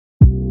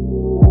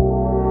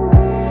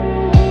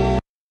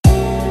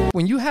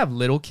When you have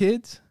little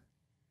kids,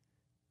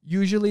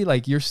 usually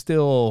like you're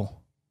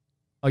still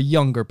a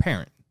younger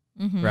parent,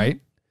 right?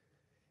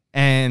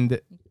 And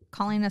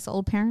calling us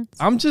old parents?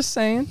 I'm just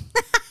saying.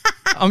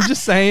 I'm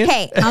just saying.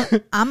 Hey,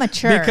 I'm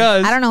mature.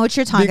 Because I don't know what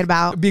you're talking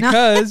about.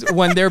 Because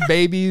when they're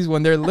babies,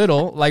 when they're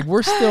little, like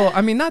we're still,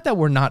 I mean, not that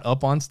we're not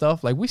up on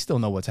stuff. Like we still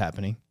know what's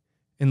happening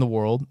in the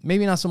world.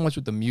 Maybe not so much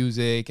with the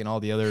music and all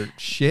the other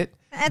shit.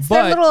 It's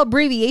their little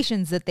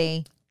abbreviations that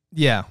they,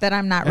 that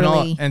I'm not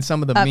really and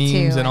some of the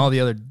memes and all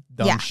the other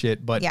dumb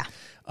shit. But,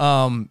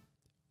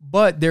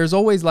 but there's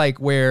always like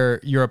where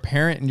you're a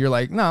parent and you're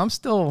like, no, I'm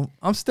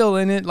still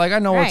in it. Like I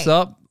know what's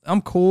up.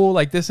 I'm cool,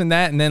 like this and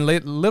that. And then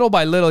little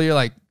by little, you're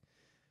like,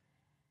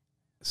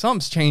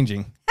 something's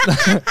changing.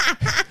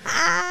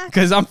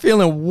 Because I'm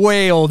feeling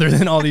way older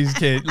than all these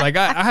kids. Like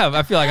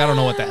I feel like I don't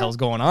know what the hell's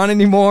going on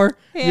anymore.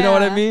 You know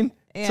what I mean?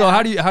 Yeah. So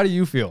how do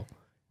you feel?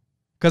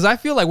 Because I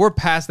feel like we're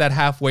past that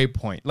halfway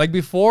point. Like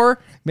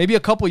before, maybe a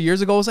couple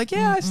years ago, it was like,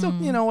 yeah, I still,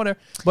 whatever.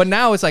 But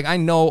now it's like, I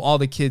know all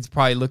the kids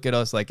probably look at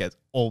us like as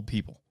old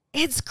people.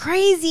 It's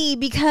crazy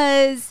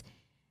because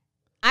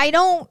I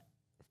don't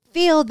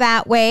feel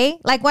that way.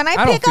 Like when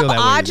I pick up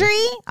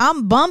Audrey,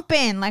 I'm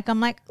bumping. Like I'm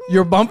like,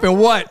 you're bumping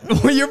what?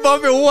 You're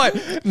bumping what?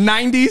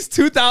 90s,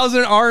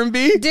 2000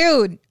 R&B?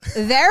 Dude,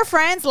 their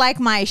friends like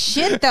my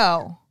shit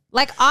though.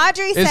 Like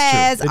Audrey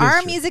says,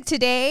 our music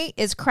today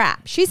is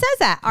crap. She says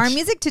that. Our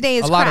music today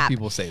is crap. A lot of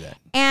people say that.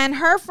 And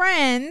her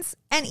friends,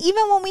 and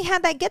even when we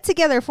had that get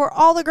together for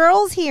all the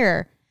girls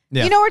here,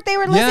 you know what they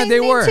were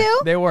listening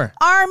to? They were.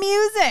 Our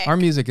music. Our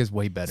music is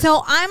way better.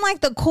 So I'm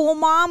like the cool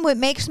mom, what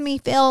makes me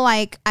feel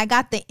like I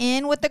got the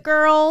in with the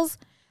girls,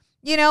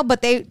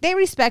 but they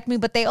respect me,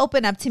 but they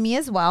open up to me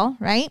as well,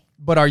 right?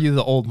 But are you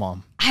the old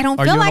mom? I don't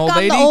feel like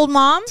I'm the old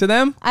mom. To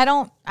them? I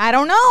don't know.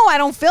 I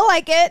don't feel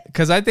like it.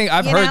 Because I think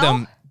I've heard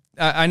them.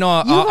 I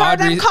know you heard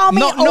them call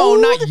me old? No,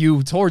 not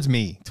you. Towards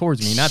me, not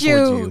towards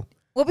you.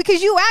 Well,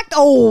 because you act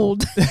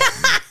old.